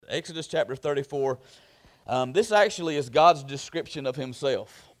Exodus chapter 34. This actually is God's description of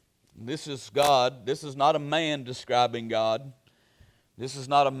himself. This is God. This is not a man describing God. This is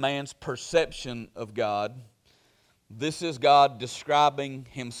not a man's perception of God. This is God describing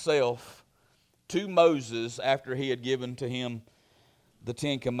himself to Moses after he had given to him the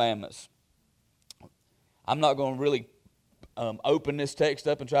Ten Commandments. I'm not going to really open this text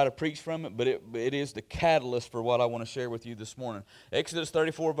up and try to preach from it, but it is the catalyst for what I want to share with you this morning. Exodus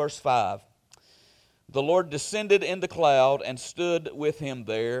 34 verse 5. The Lord descended in the cloud and stood with him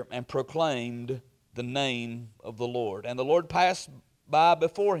there and proclaimed the name of the Lord. And the Lord passed by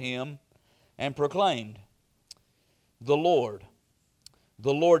before him and proclaimed, the Lord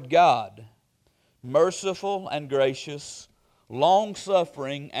God, merciful and gracious,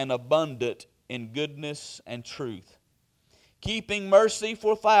 long-suffering and abundant in goodness and truth, keeping mercy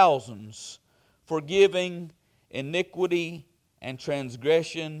for thousands, forgiving iniquity and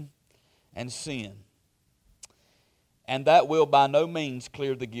transgression and sin, and that will by no means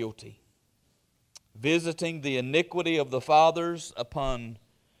clear the guilty, visiting the iniquity of the fathers upon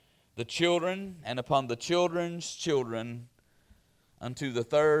the children and upon the children's children unto the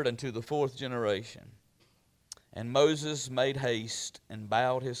third and to the fourth generation. And Moses made haste and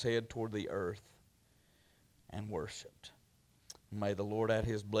bowed his head toward the earth and worshipped. May the Lord add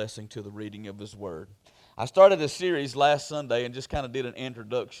his blessing to the reading of his word. I started a series last Sunday and just kind of did an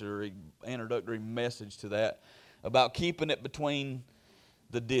introductory message to that about keeping it between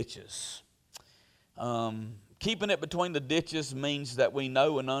the ditches. Keeping it between the ditches means that we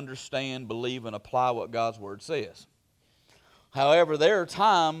know and understand, believe, and apply what God's word says. However, there are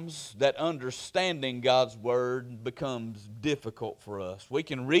times that understanding God's word becomes difficult for us. We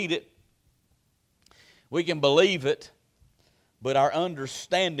can read it, we can believe it, but our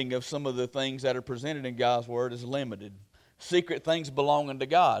understanding of some of the things that are presented in God's word is limited. Secret things belonging to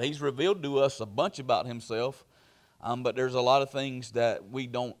God. He's revealed to us a bunch about himself, but there's a lot of things that we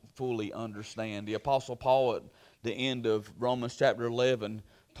don't fully understand. The Apostle Paul at the end of Romans chapter 11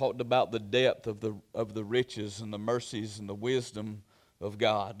 talked about the depth of the riches and the mercies and the wisdom of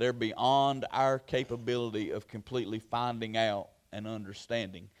God. They're beyond our capability of completely finding out and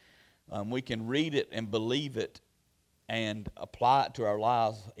understanding. We can read it and believe it and apply it to our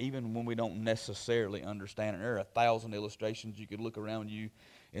lives even when we don't necessarily understand it. There are 1,000 illustrations you could look around you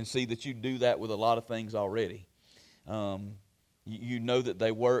and see that you do that with a lot of things already. You know that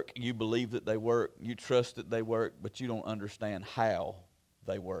they work, you believe that they work, you trust that they work, but you don't understand how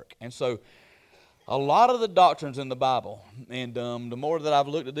they work. And so a lot of the doctrines in the Bible, and the more that I've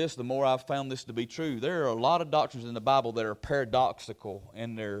looked at this, the more I've found this to be true. There are a lot of doctrines in the Bible that are paradoxical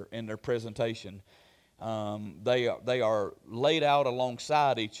in their presentation. They are laid out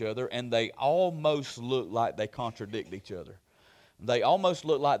alongside each other, and they almost look like they contradict each other. They almost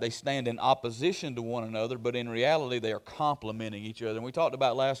look like they stand in opposition to one another, but in reality they are complementing each other. And we talked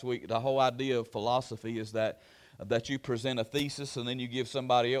about last week, the whole idea of philosophy is that you present a thesis and then you give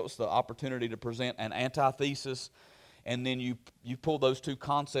somebody else the opportunity to present an antithesis, and then you pull those two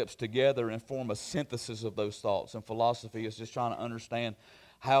concepts together and form a synthesis of those thoughts. And philosophy is just trying to understand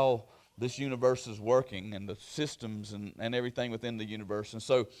how this universe is working and the systems and everything within the universe. And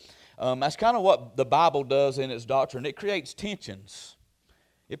so that's kind of what the Bible does in its doctrine. It creates tensions.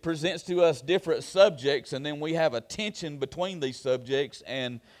 It presents to us different subjects, and then we have a tension between these subjects,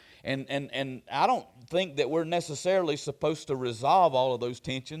 and I don't think that we're necessarily supposed to resolve all of those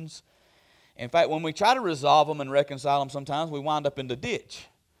tensions. In fact, when we try to resolve them and reconcile them, sometimes we wind up in the ditch.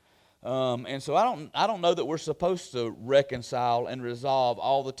 And so I don't know that we're supposed to reconcile and resolve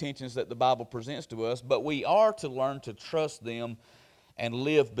all the tensions that the Bible presents to us, but we are to learn to trust them and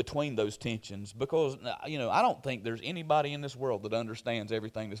live between those tensions, because I don't think there's anybody in this world that understands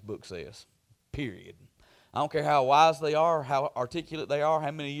everything this book says, period. I don't care how wise they are, how articulate they are,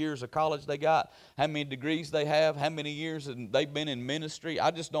 how many years of college they got, how many degrees they have, how many years they've been in ministry. I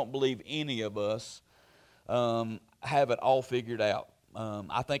just don't believe any of us have it all figured out.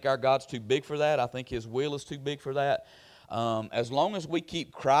 I think our God's too big for that. I think his will is too big for that. As long as we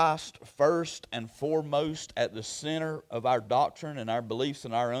keep Christ first and foremost at the center of our doctrine and our beliefs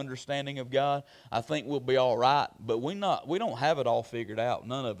and our understanding of God, I think we'll be all right. But we don't have it all figured out.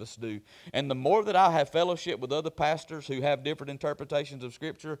 None of us do. And the more that I have fellowship with other pastors who have different interpretations of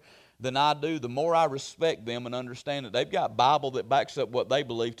Scripture than I do, the more I respect them and understand that they've got Bible that backs up what they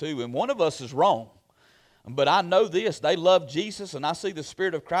believe too. And one of us is wrong. But I know this, they love Jesus, and I see the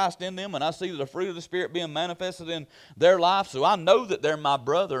Spirit of Christ in them, and I see the fruit of the Spirit being manifested in their life. So I know that they're my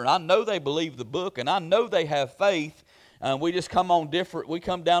brother, and I know they believe the book, and I know they have faith, we just we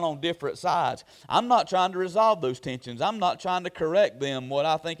come down on different sides. I'm not trying to resolve those tensions. I'm not trying to correct them what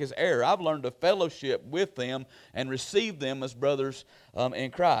I think is error. I've learned to fellowship with them and receive them as brothers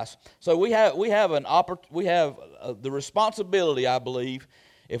in Christ. So we have the responsibility, I believe,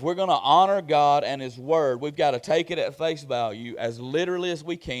 if we're going to honor God and His Word, we've got to take it at face value as literally as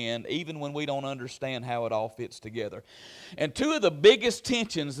we can, even when we don't understand how it all fits together. And two of the biggest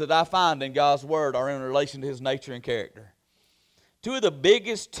tensions that I find in God's Word are in relation to His nature and character. Two of the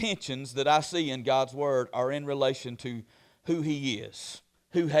biggest tensions that I see in God's Word are in relation to who He is,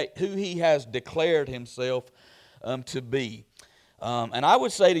 who He has declared Himself to be. And I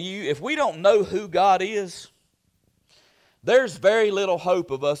would say to you, if we don't know who God is, there's very little hope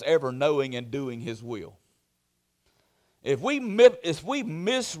of us ever knowing and doing His will. If we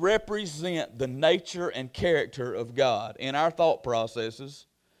misrepresent the nature and character of God in our thought processes,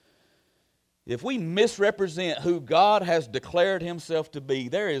 if we misrepresent who God has declared Himself to be,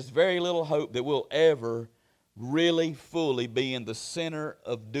 there is very little hope that we'll ever really fully be in the center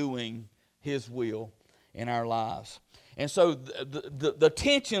of doing His will in our lives. And so the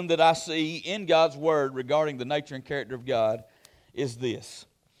tension that I see in God's Word regarding the nature and character of God is this.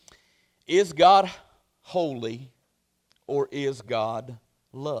 Is God holy or is God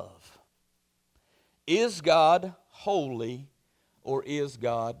love? Is God holy or is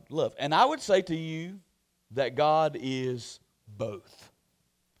God love? And I would say to you that God is both.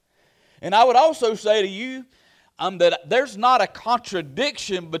 And I would also say to you that there's not a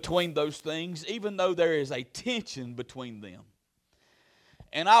contradiction between those things, even though there is a tension between them.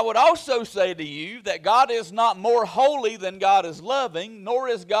 And I would also say to you that God is not more holy than God is loving, nor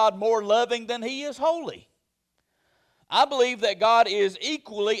is God more loving than He is holy. I believe that God is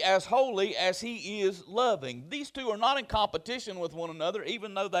equally as holy as He is loving. These two are not in competition with one another,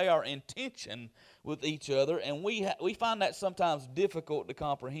 even though they are in tension with each other, and we find that sometimes difficult to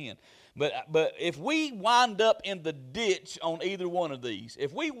comprehend. But if we wind up in the ditch on either one of these,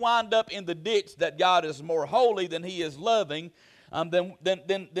 if we wind up in the ditch that God is more holy than He is loving, then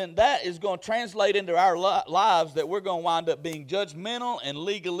that is going to translate into our lives that we're going to wind up being judgmental and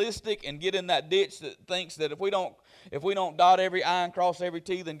legalistic and get in that ditch that thinks that if we don't dot every I and cross every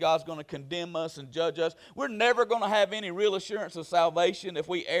T, then God's going to condemn us and judge us. We're never going to have any real assurance of salvation if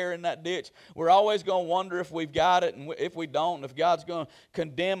we err in that ditch. We're always going to wonder if we've got it, and if we don't, and if God's going to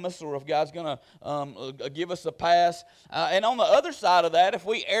condemn us or if God's going to give us a pass. And on the other side of that, if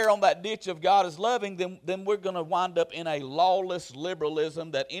we err on that ditch of God is loving, then we're going to wind up in a lawless liberalism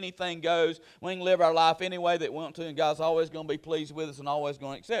that anything goes. We can live our life any way that we want to, and God's always going to be pleased with us and always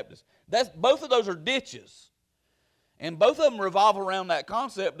going to accept us. Both of those are ditches. And both of them revolve around that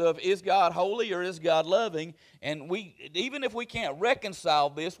concept of, is God holy or is God loving? And even if we can't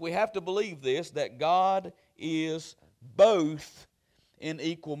reconcile this, we have to believe this, that God is both in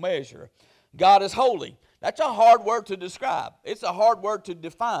equal measure. God is holy. That's a hard word to describe. It's a hard word to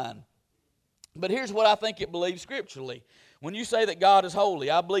define. But here's what I think it believes scripturally. When you say that God is holy,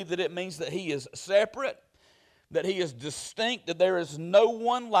 I believe that it means that He is separate, that He is distinct, that there is no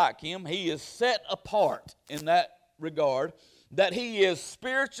one like Him. He is set apart in that regard, that He is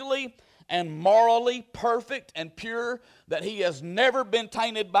spiritually and morally perfect and pure, that He has never been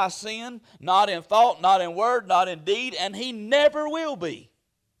tainted by sin, not in thought, not in word, not in deed, and He never will be.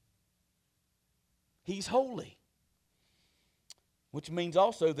 He's holy, which means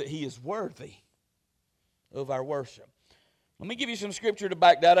also that He is worthy of our worship. Let me give you some scripture to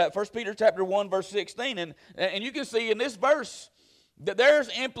back that up. 1 Peter chapter 1, verse 16, and you can see in this verse that there's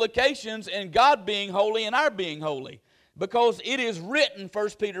implications in God being holy and our being holy. Because it is written,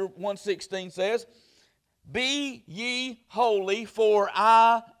 1 Peter 1:16 says, "Be ye holy, for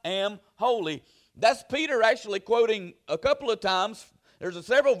I am holy." That's Peter actually quoting a couple of times. There's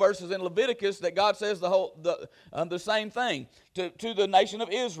several verses in Leviticus that God says the same thing to the nation of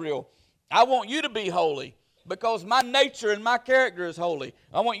Israel. I want you to be holy, because my nature and my character is holy.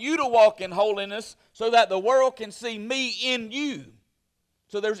 I want you to walk in holiness so that the world can see me in you.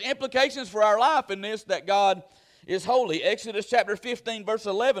 So there's implications for our life in this, that God is holy. Exodus chapter 15, verse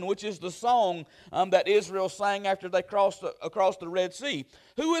 11, which is the song that Israel sang after they crossed across the Red Sea.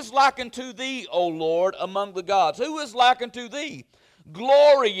 "Who is like unto thee, O Lord, among the gods? Who is like unto thee?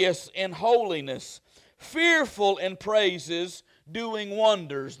 Glorious in holiness, fearful in praises, doing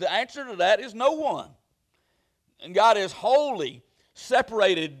wonders." The answer to that is no one. And God is holy,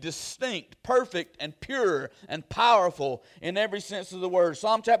 separated, distinct, perfect, and pure, and powerful in every sense of the word.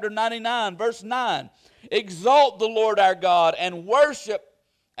 Psalm chapter 99, verse 9. "Exalt the Lord our God, and worship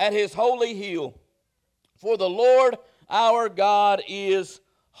at His holy hill. For the Lord our God is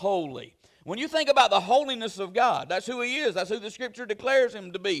holy." When you think about the holiness of God, that's who He is. That's who the Scripture declares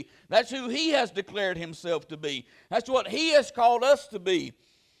Him to be. That's who He has declared Himself to be. That's what He has called us to be.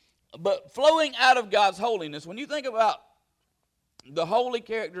 But flowing out of God's holiness, when you think about the holy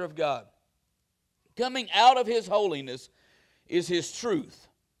character of God, coming out of His holiness is His truth,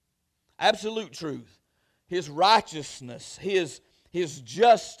 absolute truth, His righteousness, His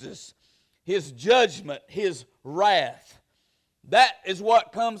justice, His judgment, His wrath. That is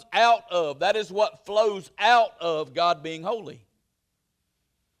what comes out of, that is what flows out of God being holy.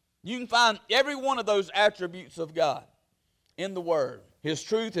 You can find every one of those attributes of God in the Word. His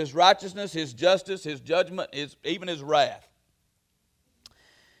truth, His righteousness, His justice, His judgment, even His wrath.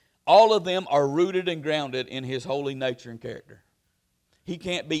 All of them are rooted and grounded in His holy nature and character. He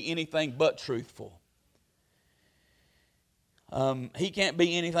can't be anything but truthful. He can't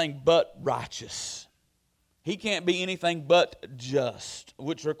be anything but righteous. He can't be anything but just,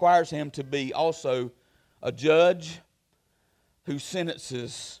 which requires Him to be also a judge who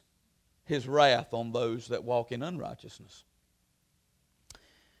sentences His wrath on those that walk in unrighteousness.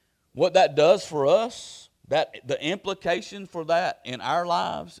 What that does for us, the implication for that in our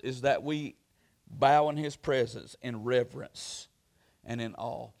lives is that we bow in His presence in reverence and in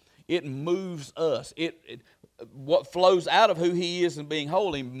awe. It moves us. What flows out of who He is and being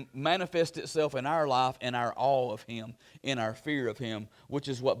holy manifests itself in our life, in our awe of Him, in our fear of Him, which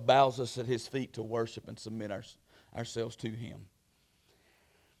is what bows us at His feet to worship and submit ourselves to Him.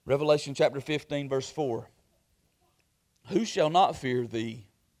 Revelation chapter 15, verse 4. Who shall not fear Thee,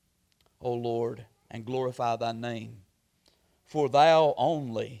 O Lord, and glorify Thy name? For Thou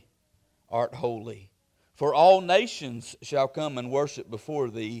only art holy. For all nations shall come and worship before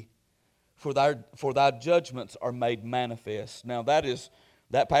Thee, for thy judgments are made manifest. Now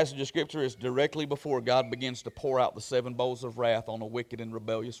that passage of Scripture is directly before God begins to pour out the 7 bowls of wrath on a wicked and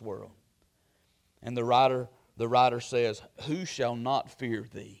rebellious world. And the writer says, who shall not fear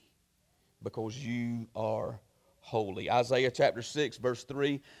Thee, because You are holy. Isaiah chapter 6, verse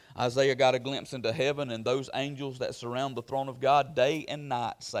 3, Isaiah got a glimpse into heaven, and those angels that surround the throne of God day and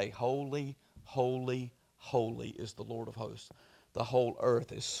night say, holy, holy, holy is the Lord of hosts. The whole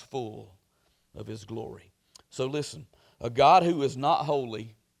earth is full of His glory. So listen, a God who is not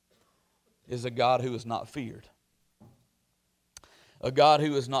holy is a God who is not feared. A God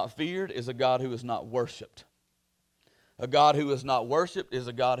who is not feared is a God who is not worshiped. A God who is not worshiped is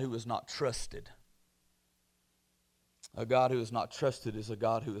a God who is not trusted. A God who is not trusted is a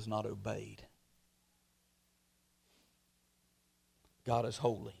God who is not obeyed. God is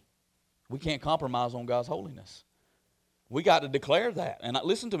holy. We can't compromise on God's holiness. We got to declare that. And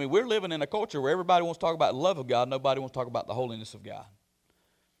listen to me, we're living in a culture where everybody wants to talk about the love of God, nobody wants to talk about the holiness of God.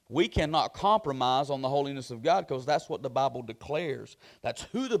 We cannot compromise on the holiness of God because that's what the Bible declares. That's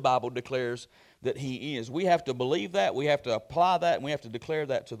who the Bible declares that He is. We have to believe that, we have to apply that, and we have to declare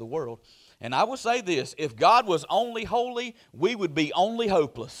that to the world. And I will say this, if God was only holy, we would be only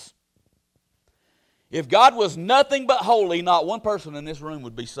hopeless. If God was nothing but holy, not one person in this room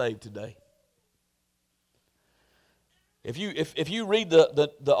would be saved today. If you read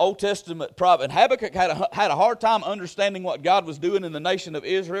the Old Testament prophet, and Habakkuk had a hard time understanding what God was doing in the nation of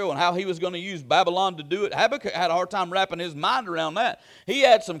Israel and how He was going to use Babylon to do it. Habakkuk had a hard time wrapping his mind around that. He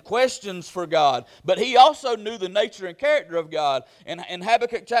had some questions for God, but he also knew the nature and character of God. And in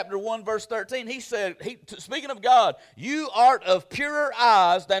Habakkuk chapter 1 verse 13, he said, speaking of God, You art of purer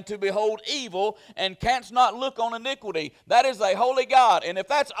eyes than to behold evil, and canst not look on iniquity. That is a holy God. And if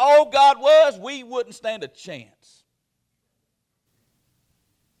that's all God was, we wouldn't stand a chance.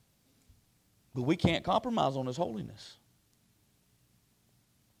 But we can't compromise on His holiness.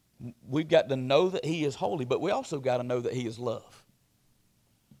 We've got to know that He is holy, but we also got to know that He is love.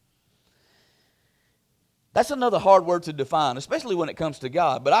 That's another hard word to define, especially when it comes to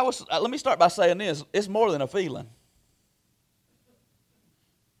God. But let me start by saying this. It's more than a feeling.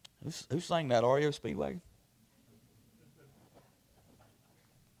 Who sang that, REO Speedwagon?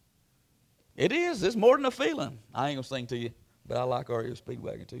 It is. It's more than a feeling. I ain't going to sing to you, but I like REO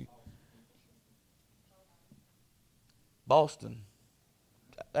Speedwagon too. Boston.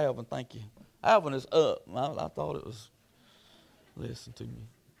 Alvin, thank you. Alvin is up. I thought it was. Listen to me.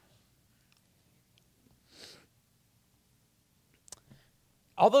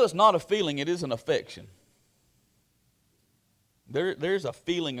 Although it's not a feeling, it is an affection. There's a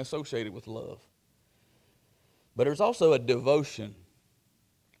feeling associated with love. But there's also a devotion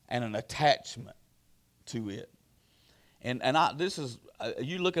and an attachment to it.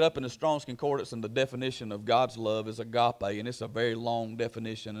 You look it up in the Strong's Concordance, and the definition of God's love is agape, and it's a very long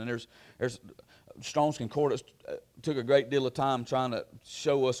definition. And there's Strong's Concordance took a great deal of time trying to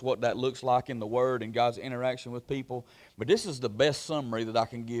show us what that looks like in the Word and God's interaction with people. But this is the best summary that I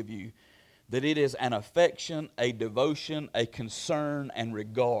can give you, that it is an affection, a devotion, a concern, and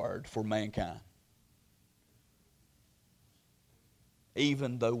regard for mankind,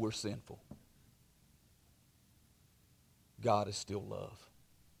 even though we're sinful. God is still love.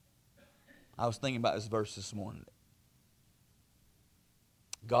 I was thinking about this verse this morning.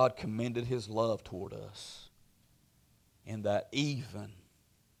 God commended His love toward us in that even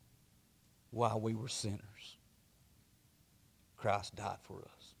while we were sinners, Christ died for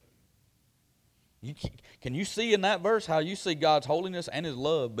us. Can you see in that verse how you see God's holiness and His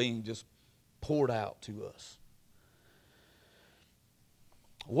love being just poured out to us?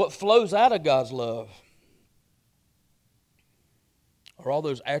 What flows out of God's love are all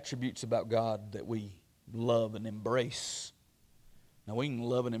those attributes about God that we love and embrace. Now, we can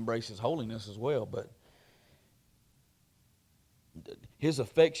love and embrace His holiness as well, but His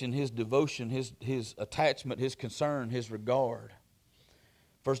affection, His devotion, His attachment, His concern, His regard.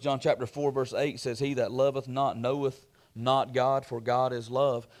 1 John chapter 4, verse 8 says, "He that loveth not knoweth not God, for God is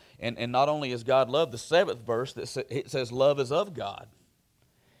love." And not only is God love, the 7th verse, it says love is of God.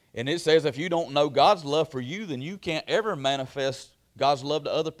 And it says if you don't know God's love for you, then you can't ever manifest God's love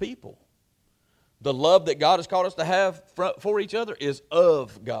to other people. The love that God has called us to have for each other is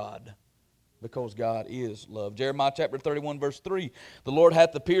of God, because God is love. Jeremiah chapter 31, verse 3, "The Lord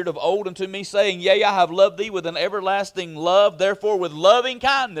hath appeared of old unto me, saying, Yea, I have loved thee with an everlasting love. Therefore with loving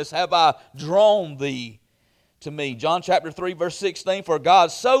kindness have I drawn thee to me." John chapter 3, verse 16, "For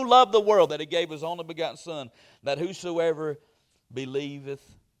God so loved the world that He gave His only begotten Son, that whosoever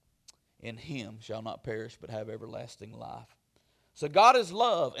believeth in Him shall not perish, but have everlasting life." So God is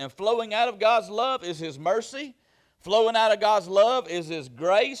love, and flowing out of God's love is His mercy. Flowing out of God's love is His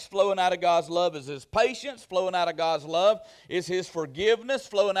grace. Flowing out of God's love is His patience. Flowing out of God's love is His forgiveness.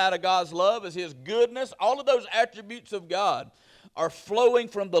 Flowing out of God's love is His goodness. All of those attributes of God are flowing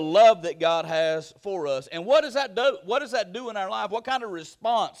from the love that God has for us. And what does that do? What does that do in our life? What kind of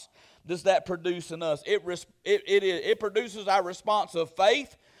response does that produce in us? It produces our response of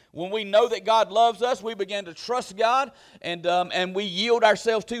faith. When we know that God loves us, we begin to trust God, and we yield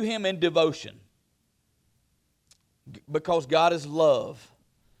ourselves to Him in devotion. Because God is love,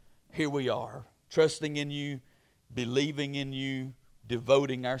 here we are, trusting in You, believing in You,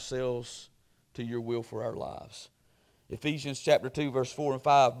 devoting ourselves to Your will for our lives. Ephesians chapter 2, verse 4 and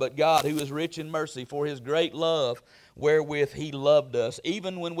 5, "But God, who is rich in mercy, for His great love wherewith He loved us,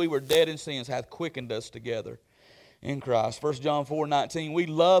 even when we were dead in sins, hath quickened us together in Christ." 1 John 4:19, "We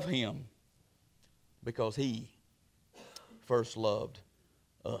love Him because He first loved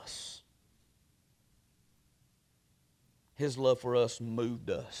us." His love for us moved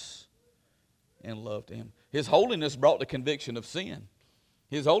us and loved Him. His holiness brought the conviction of sin.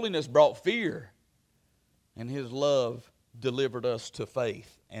 His holiness brought fear. And His love delivered us to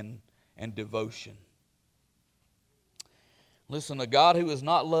faith and devotion. Listen, a God who is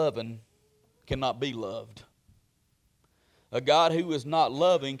not loving cannot be loved. A God who is not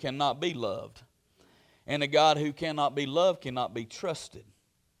loving cannot be loved. And a God who cannot be loved cannot be trusted.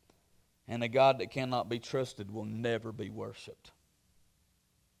 And a God that cannot be trusted will never be worshiped.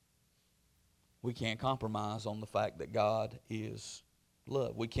 We can't compromise on the fact that God is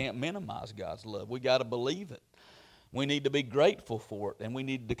love. We can't minimize God's love. We got to believe it. We need to be grateful for it, and we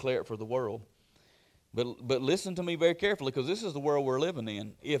need to declare it for the world. But listen to me very carefully, because this is the world we're living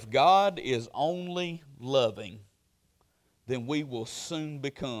in. If God is only loving, then we will soon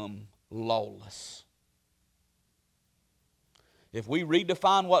become lawless. If we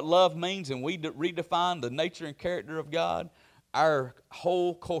redefine what love means and we redefine the nature and character of God, our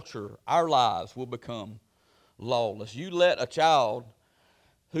whole culture, our lives will become lawless. You let a child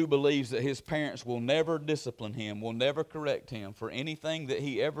who believes that his parents will never discipline him, will never correct him for anything that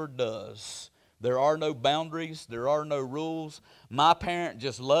he ever does. There are no boundaries. There are no rules. My parent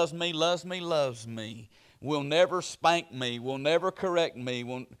just loves me, loves me, loves me. Will never spank me, will never correct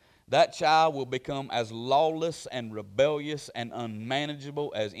me. That child will become as lawless and rebellious and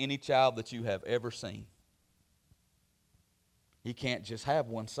unmanageable as any child that you have ever seen. You can't just have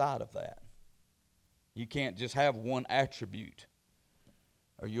one side of that. You can't just have one attribute,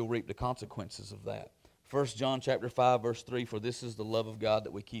 or you'll reap the consequences of that. 1 John chapter 5, verse 3, "For this is the love of God,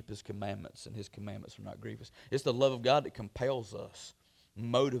 that we keep His commandments, and His commandments are not grievous." It's the love of God that compels us,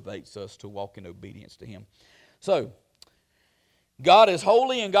 motivates us to walk in obedience to Him. So, God is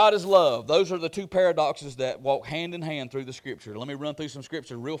holy and God is love. Those are the two paradoxes that walk hand in hand through the Scripture. Let me run through some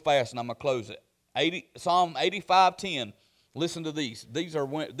Scripture real fast, and I'm going to close it. Psalm 85:10. Listen to these. These are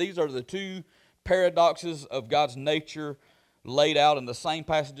the two paradoxes of God's nature laid out in the same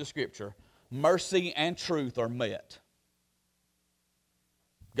passage of Scripture, mercy and truth are met.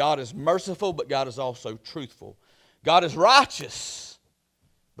 God is merciful, but God is also truthful. God is righteous,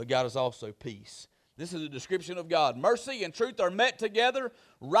 but God is also peace. This is a description of God. Mercy and truth are met together.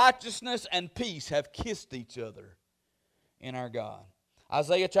 Righteousness and peace have kissed each other in our God.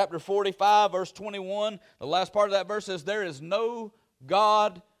 Isaiah chapter 45, verse 21, the last part of that verse says, there is no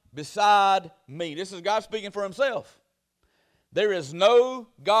God beside me. This is God speaking for himself. There is no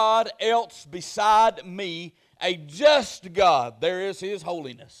God else beside me, a just God. There is his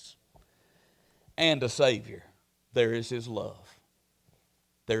holiness. And a Savior. There is his love.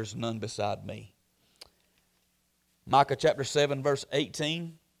 There's none beside me. Micah chapter 7, verse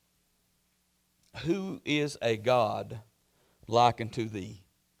 18. Who is a God like unto thee,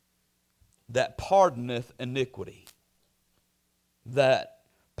 that pardoneth iniquity, that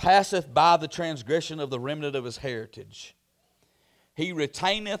passeth by the transgression of the remnant of his heritage? He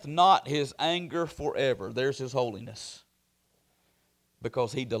retaineth not his anger forever. There's his holiness.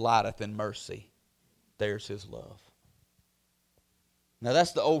 Because he delighteth in mercy. There's his love. Now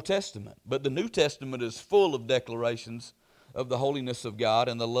that's the Old Testament. But the New Testament is full of declarations of the holiness of God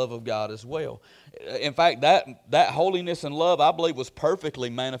and the love of God as well. In fact, that holiness and love, I believe, was perfectly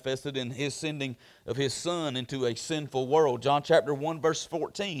manifested in his sending of his Son into a sinful world. John chapter 1, verse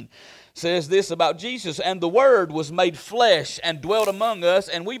 14 says this about Jesus, and the Word was made flesh and dwelt among us,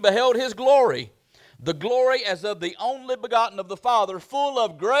 and we beheld his glory, the glory as of the only begotten of the Father, full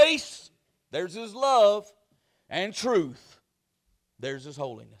of grace, there's his love, and truth, there's his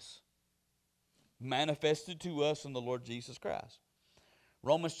holiness, manifested to us in the Lord Jesus Christ.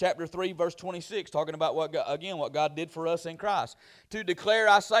 Romans chapter 3, verse 26, talking about what God did for us in Christ. To declare,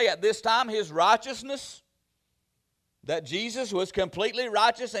 I say, at this time his righteousness, that Jesus was completely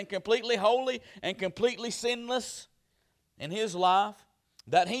righteous and completely holy and completely sinless in his life,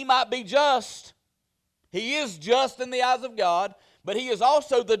 that he might be just. He is just in the eyes of God, but he is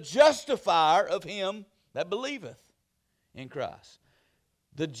also the justifier of him that believeth in Christ.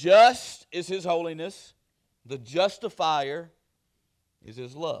 The just is his holiness. The justifier is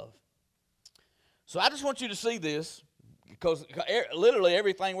his love. So I just want you to see this, because literally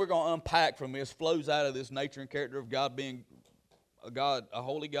everything we're going to unpack from this flows out of this nature and character of God being a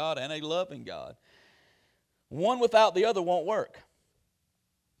holy God and a loving God. One without the other won't work.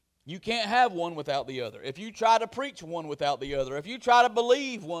 You can't have one without the other. If you try to preach one without the other, if you try to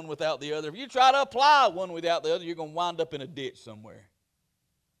believe one without the other, if you try to apply one without the other, you're going to wind up in a ditch somewhere.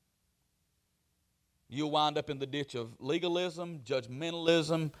 You'll wind up in the ditch of legalism,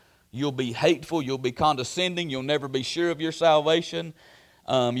 judgmentalism. You'll be hateful. You'll be condescending. You'll never be sure of your salvation.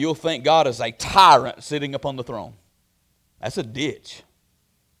 You'll think God is a tyrant sitting upon the throne. That's a ditch.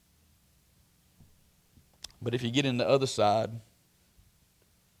 But if you get in the other side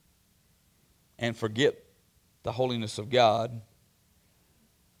and forget the holiness of God,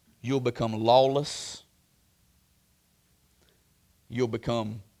 you'll become lawless. You'll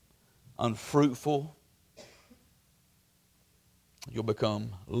become unfruitful. You'll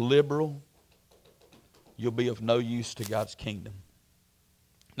become liberal. You'll be of no use to God's kingdom.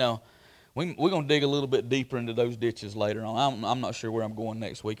 Now, we're going to dig a little bit deeper into those ditches later on. I'm not sure where I'm going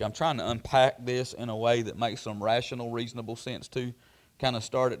next week. I'm trying to unpack this in a way that makes some rational, reasonable sense to kind of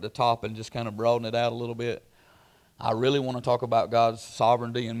start at the top and just kind of broaden it out a little bit. I really want to talk about God's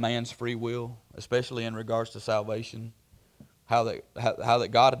sovereignty and man's free will, especially in regards to salvation. How that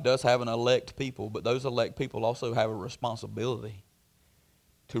God does have an elect people, but those elect people also have a responsibility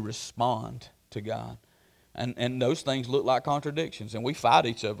to respond to God. And those things look like contradictions, and we fight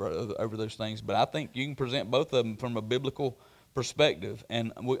each other over those things. But I think you can present both of them from a biblical perspective,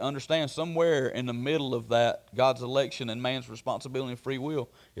 and we understand somewhere in the middle of that, God's election and man's responsibility and free will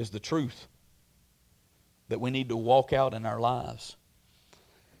is the truth that we need to walk out in our lives.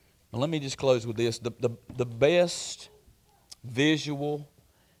 Now, let me just close with this. The best visual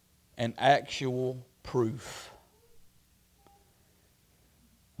and actual proof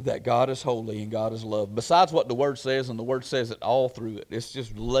that God is holy and God is love, besides what the Word says, and the Word says it all through it, it's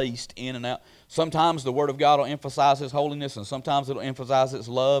just laced in and out. Sometimes the Word of God will emphasize His holiness, and sometimes it will emphasize His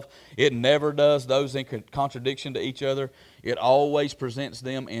love. It never does those in contradiction to each other. It always presents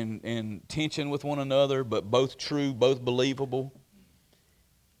them in tension with one another, but both true, both believable.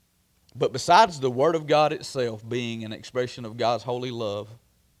 But besides the Word of God itself being an expression of God's holy love,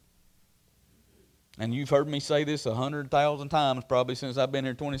 and you've heard me say this 100,000 times probably since I've been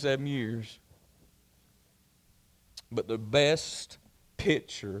here 27 years, but the best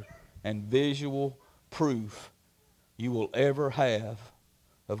picture and visual proof you will ever have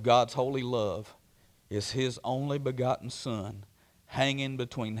of God's holy love is His only begotten Son hanging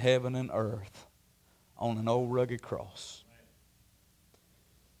between heaven and earth on an old rugged cross.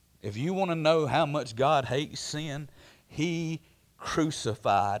 If you want to know how much God hates sin, He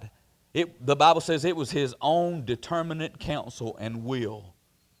crucified it. The Bible says it was His own determinate counsel and will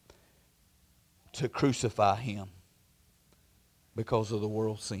to crucify Him because of the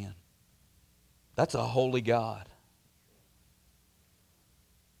world's sin. That's a holy God.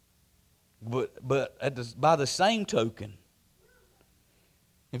 But by the same token,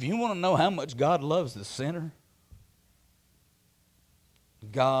 if you want to know how much God loves the sinner,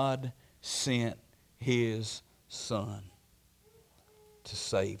 God sent His Son to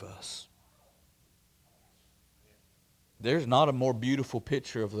save us. There's not a more beautiful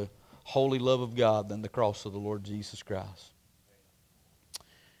picture of the holy love of God than the cross of the Lord Jesus Christ.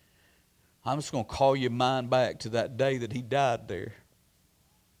 I'm just going to call your mind back to that day that He died there.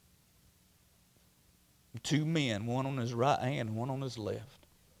 Two men, one on His right hand and one on His left,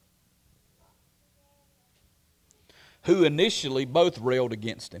 who initially both railed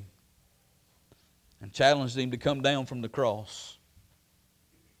against Him and challenged Him to come down from the cross.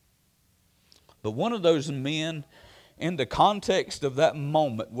 But one of those men, in the context of that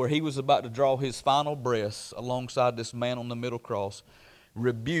moment where He was about to draw His final breaths alongside this man on the middle cross,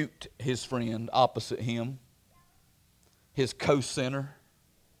 rebuked his friend opposite him, his co-sinner,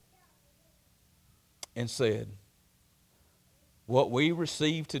 and said, "What we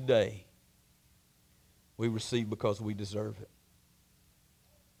receive today, we receive because we deserve it.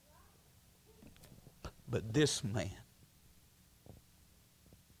 But this man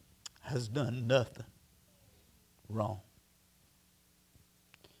has done nothing wrong."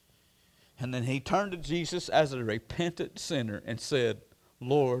 And then he turned to Jesus as a repentant sinner and said,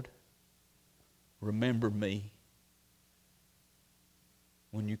 "Lord, remember me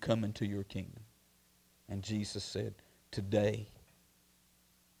when you come into your kingdom." And Jesus said, "Today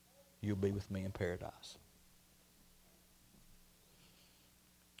you'll be with me in paradise."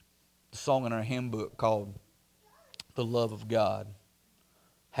 The song in our hymn book called "The Love of God"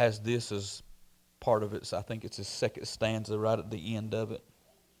 has this as part of it. I think it's the second stanza right at the end of it.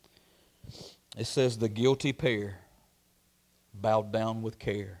 It says, "The guilty pair bowed down with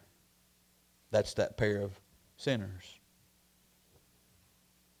care." That's that pair of sinners.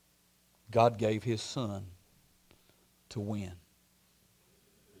 God gave His Son to win.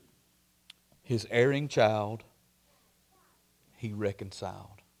 His erring child He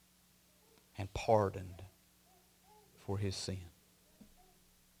reconciled and pardoned for his sin.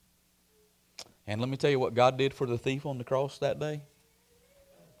 And let me tell you what God did for the thief on the cross that day.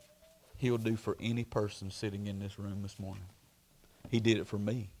 He'll do for any person sitting in this room this morning. He did it for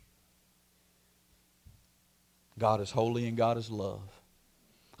me. God is holy and God is love.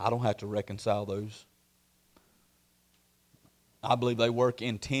 I don't have to reconcile those. I believe they work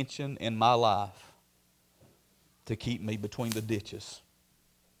in tension in my life to keep me between the ditches,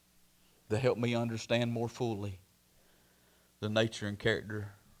 to help me understand more fully the nature and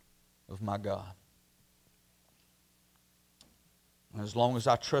character of my God. And as long as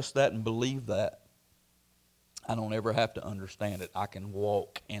I trust that and believe that, I don't ever have to understand it. I can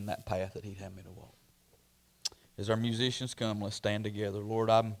walk in that path that He'd have me to walk. As our musicians come, let's stand together. Lord,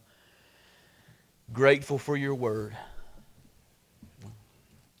 I'm grateful for your word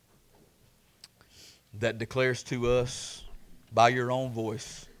that declares to us by your own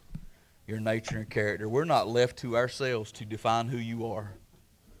voice your nature and character. We're not left to ourselves to define who you are.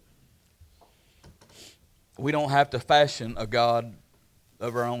 We don't have to fashion a God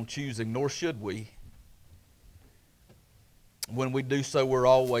of our own choosing, nor should we. When we do so, we're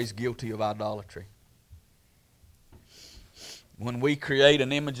always guilty of idolatry. When we create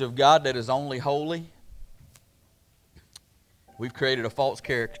an image of God that is only holy, we've created a false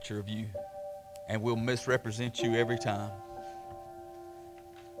caricature of you, and we'll misrepresent you every time.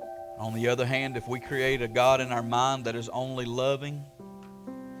 On the other hand, if we create a God in our mind that is only loving,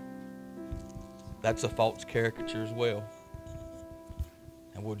 that's a false caricature as well.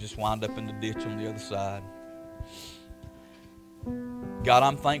 And we'll just wind up in the ditch on the other side. God,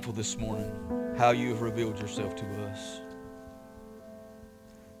 I'm thankful this morning how you have revealed yourself to us.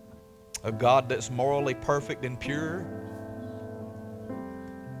 A God that's morally perfect and pure,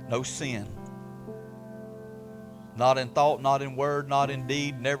 no sin. Not in thought, not in word, not in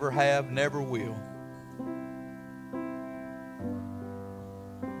deed, never have, never will.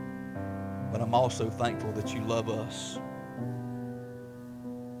 But I'm also thankful that you love us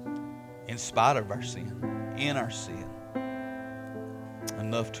in spite of our sin, in our sin,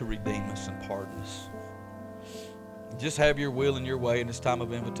 enough to redeem us and pardon us. Just have your will and your way in this time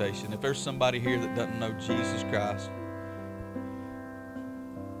of invitation. If there's somebody here that doesn't know Jesus Christ,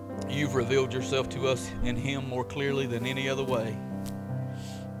 you've revealed yourself to us in Him more clearly than any other way.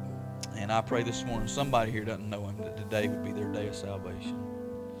 And I pray this morning, somebody here doesn't know Him, that today would be their day of salvation.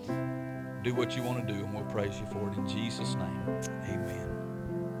 Do what you want to do, and we'll praise you for it in Jesus' name. Amen.